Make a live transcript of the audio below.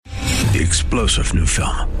The explosive new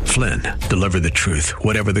film, Flynn, Deliver the Truth,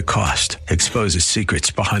 Whatever the Cost, exposes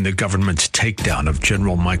secrets behind the government's takedown of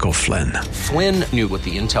General Michael Flynn. Flynn knew what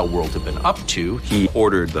the intel world had been up to. He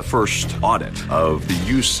ordered the first audit of the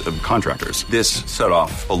use of contractors. This set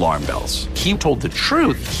off alarm bells. He told the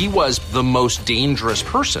truth. He was the most dangerous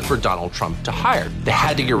person for Donald Trump to hire. They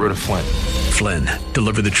had to get rid of Flynn. Flynn,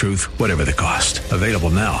 Deliver the Truth, Whatever the Cost. Available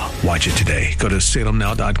now. Watch it today. Go to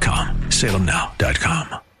salemnow.com.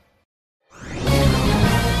 salemnow.com.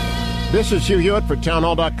 This is Hugh Hewitt for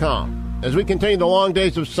townhall.com. As we continue the long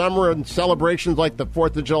days of summer and celebrations like the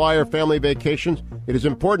 4th of July or family vacations, it is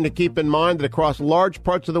important to keep in mind that across large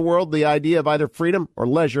parts of the world, the idea of either freedom or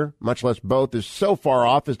leisure, much less both, is so far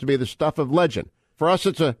off as to be the stuff of legend. For us,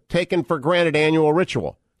 it's a taken-for-granted annual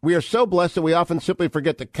ritual. We are so blessed that we often simply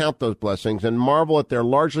forget to count those blessings and marvel at their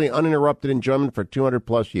largely uninterrupted enjoyment for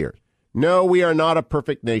 200-plus years. No, we are not a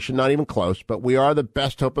perfect nation, not even close, but we are the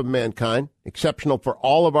best hope of mankind, exceptional for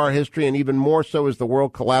all of our history, and even more so as the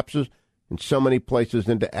world collapses in so many places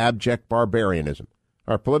into abject barbarianism.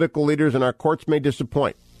 Our political leaders and our courts may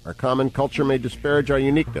disappoint. Our common culture may disparage our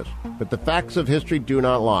uniqueness, but the facts of history do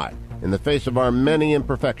not lie. In the face of our many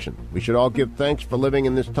imperfections, we should all give thanks for living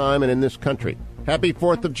in this time and in this country. Happy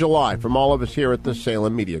 4th of July from all of us here at the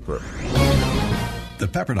Salem Media Group. The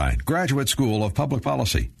Pepperdine Graduate School of Public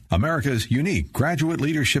Policy, America's unique graduate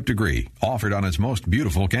leadership degree, offered on its most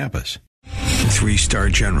beautiful campus. 3-star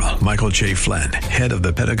General Michael J. Flynn, head of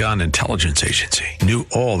the Pentagon Intelligence Agency, knew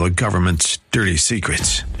all the government's dirty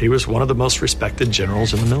secrets. He was one of the most respected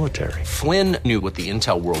generals in the military. Flynn knew what the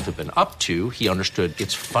intel world had been up to. He understood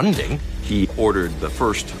its funding. He ordered the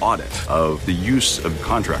first audit of the use of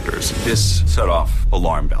contractors. This set off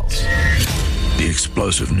alarm bells. The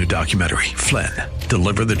explosive new documentary, Flynn,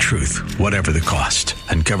 Deliver the Truth, Whatever the Cost,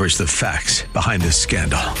 uncovers the facts behind this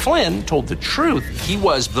scandal. Flynn told the truth. He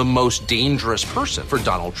was the most dangerous person for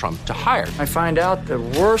Donald Trump to hire. I find out the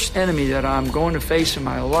worst enemy that I'm going to face in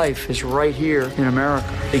my life is right here in America.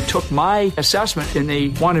 They took my assessment and they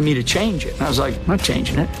wanted me to change it. And I was like, I'm not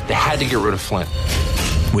changing it. They had to get rid of Flynn.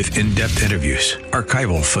 With in-depth interviews,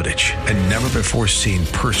 archival footage, and never-before-seen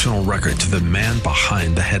personal records of the man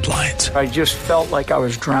behind the headlines. I just felt like I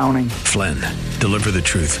was drowning. Flynn, Deliver the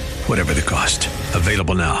Truth, Whatever the Cost.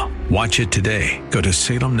 Available now. Watch it today. Go to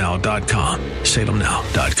salemnow.com.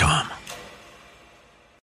 salemnow.com.